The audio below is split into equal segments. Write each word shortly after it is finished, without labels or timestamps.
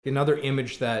another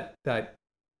image that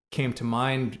came to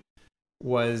mind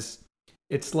was,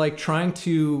 it's like trying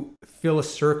to fill a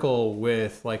circle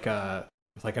with like an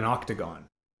octagon.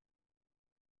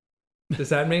 Does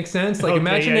that make sense? Like, Okay,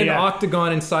 imagine yeah, an yeah.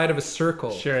 octagon inside of a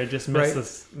circle. Sure, it just Right?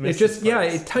 misses. It just, yeah,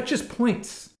 it touches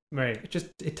points. Right.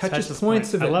 It touches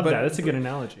points of it. I love but, that. That's a good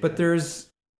analogy. But there's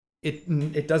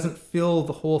it doesn't fill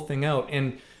the whole thing out,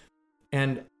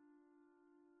 and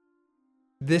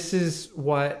this is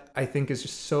what I think is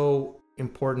just so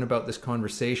important about this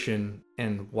conversation,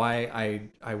 and why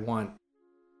I want,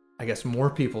 I guess, more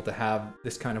people to have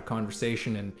this kind of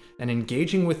conversation and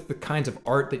engaging with the kinds of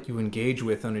art that you engage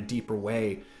with on a deeper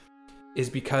way, is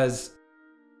because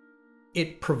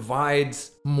it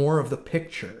provides more of the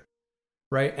picture,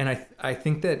 right? And I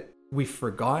think that we've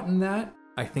forgotten that.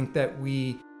 I think that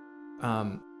we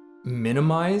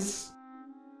minimize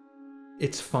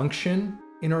its function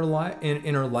in our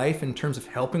life in terms of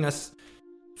helping us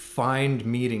find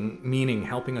meaning,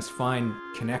 helping us find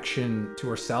connection to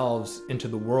ourselves and to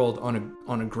the world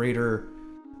on a greater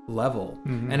level.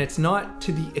 Mm-hmm. And it's not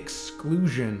to the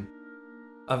exclusion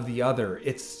of the other.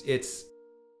 It's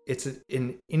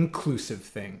an inclusive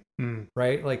thing,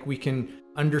 right? Like, we can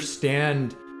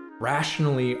understand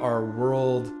rationally our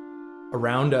world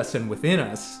around us and within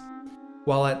us,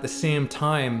 while at the same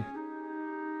time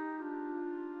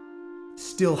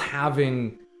still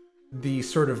having the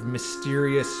sort of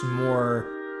mysterious, more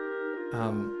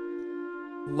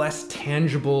less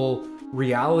tangible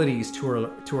realities to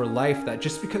our life, that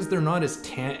just because they're not as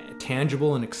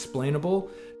tangible and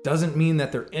explainable doesn't mean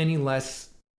that they're any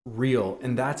less real.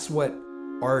 And that's what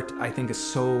art, I think, is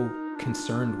so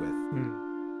concerned with.